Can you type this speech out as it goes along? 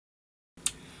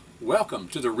Welcome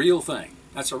to the real thing.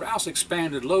 That's a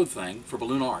Rouse-Expand-And-Load thing for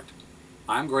balloon art.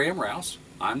 I'm Graham Rouse,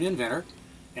 I'm the inventor,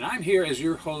 and I'm here as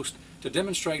your host to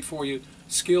demonstrate for you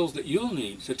skills that you'll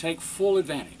need to take full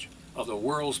advantage of the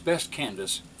world's best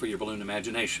canvas for your balloon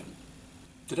imagination.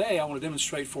 Today I want to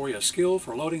demonstrate for you a skill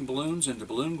for loading balloons into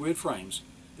balloon grid frames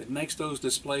that makes those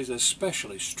displays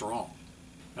especially strong.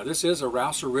 Now this is a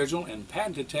Rouse original and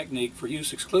patented technique for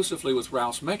use exclusively with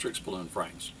Rouse matrix balloon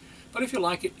frames. But if you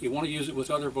like it, you want to use it with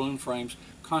other balloon frames,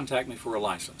 contact me for a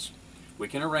license. We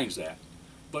can arrange that.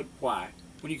 But why?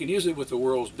 When you can use it with the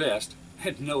world's best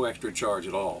at no extra charge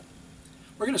at all.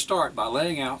 We're going to start by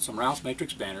laying out some Rouse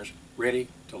matrix banners ready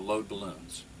to load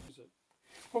balloons.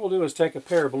 What we'll do is take a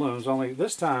pair of balloons, only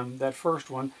this time, that first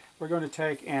one, we're going to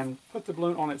take and put the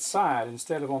balloon on its side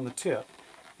instead of on the tip.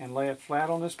 And lay it flat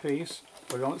on this piece,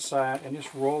 put it on its side, and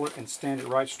just roll it and stand it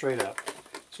right straight up.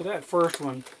 So that first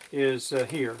one is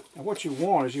here. And what you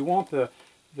want is you want the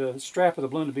strap of the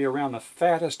balloon to be around the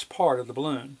fattest part of the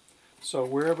balloon. So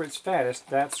wherever it's fattest,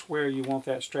 that's where you want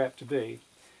that strap to be.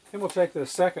 Then we'll take the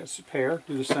second pair,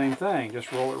 do the same thing.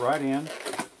 Just roll it right in.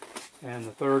 And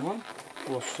the third one,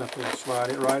 we'll simply slide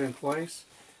it right in place.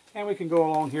 And we can go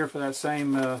along here for that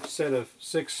same set of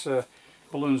 6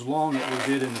 balloons long that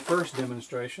we did in the first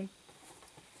demonstration.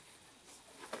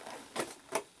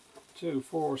 2,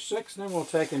 4, 6, and then we'll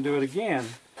take and do it again.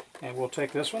 And we'll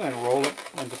take this one and roll it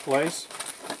into place,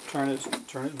 turn it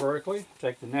vertically,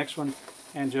 take the next one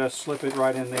and just slip it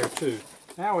right in there too.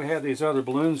 Now we have these other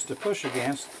balloons to push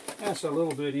against, and it's a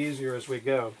little bit easier as we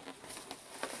go.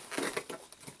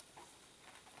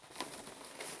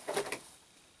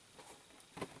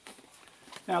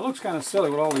 Now it looks kind of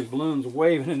silly with all these balloons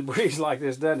waving in the breeze like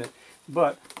this, doesn't it?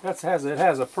 But it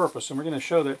has a purpose, and we're going to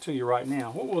show that to you right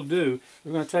now. What we'll do,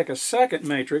 we're going to take a second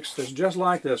matrix that's just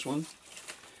like this one.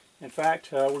 In fact,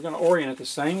 we're going to orient it the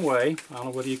same way. I don't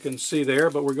know whether you can see there,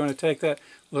 but we're going to take that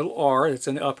little R that's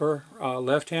in the upper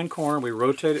left-hand corner. We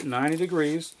rotate it 90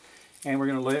 degrees, and we're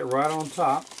going to lay it right on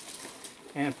top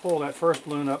and pull that first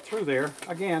balloon up through there,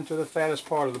 again, to the fattest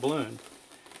part of the balloon.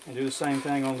 And do the same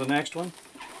thing on the next one.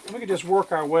 And we can just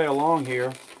work our way along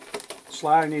here,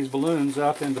 sliding these balloons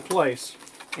up into place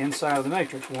inside of the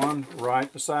matrix, one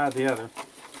right beside the other.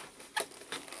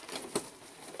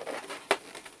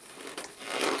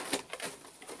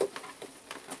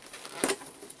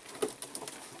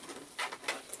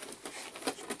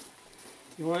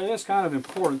 Well, it is kind of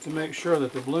important to make sure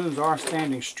that the balloons are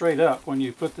standing straight up when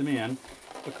you put them in,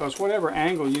 because whatever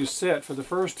angle you set for the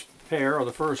first pair or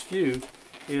the first few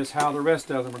is how the rest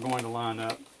of them are going to line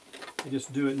up. You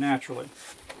just do it naturally.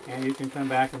 And you can come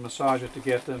back and massage it to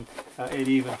get them at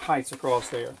even heights across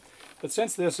there. But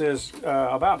since this is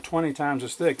about 20 times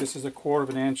as thick, this is 1/4 of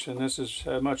an inch and this is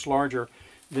much larger,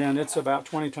 then it's about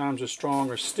 20 times as strong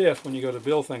or stiff when you go to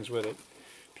build things with it.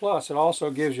 Plus it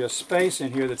also gives you a space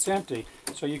in here that's empty,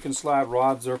 so you can slide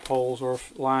rods or poles or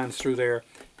lines through there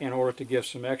in order to give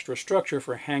some extra structure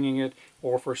for hanging it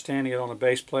or for standing it on a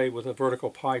base plate with a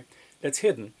vertical pipe that's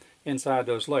hidden inside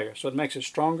those layers. So it makes it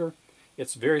stronger.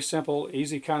 It's very simple,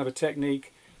 easy kind of a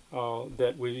technique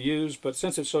that we use, but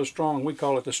since it's so strong, we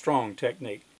call it the strong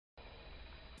technique.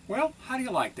 Well, how do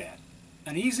you like that?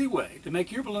 An easy way to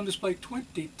make your balloon display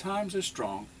 20 times as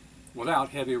strong without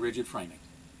heavy rigid framing.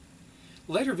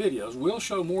 Later videos will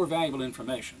show more valuable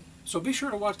information, so be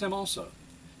sure to watch them also.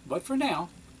 But for now,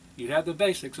 you have the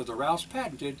basics of the Rouse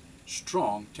patented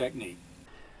strong technique.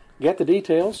 Get the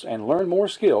details and learn more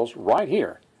skills right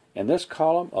here in this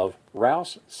column of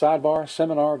Rouse Sidebar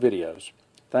Seminar videos,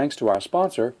 thanks to our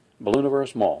sponsor,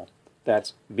 Ballooniverse Mall.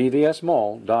 That's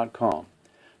bvsmall.com,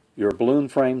 your balloon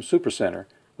frame supercenter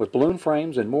with balloon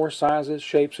frames in more sizes,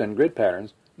 shapes, and grid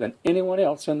patterns than anyone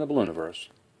else in the Ballooniverse.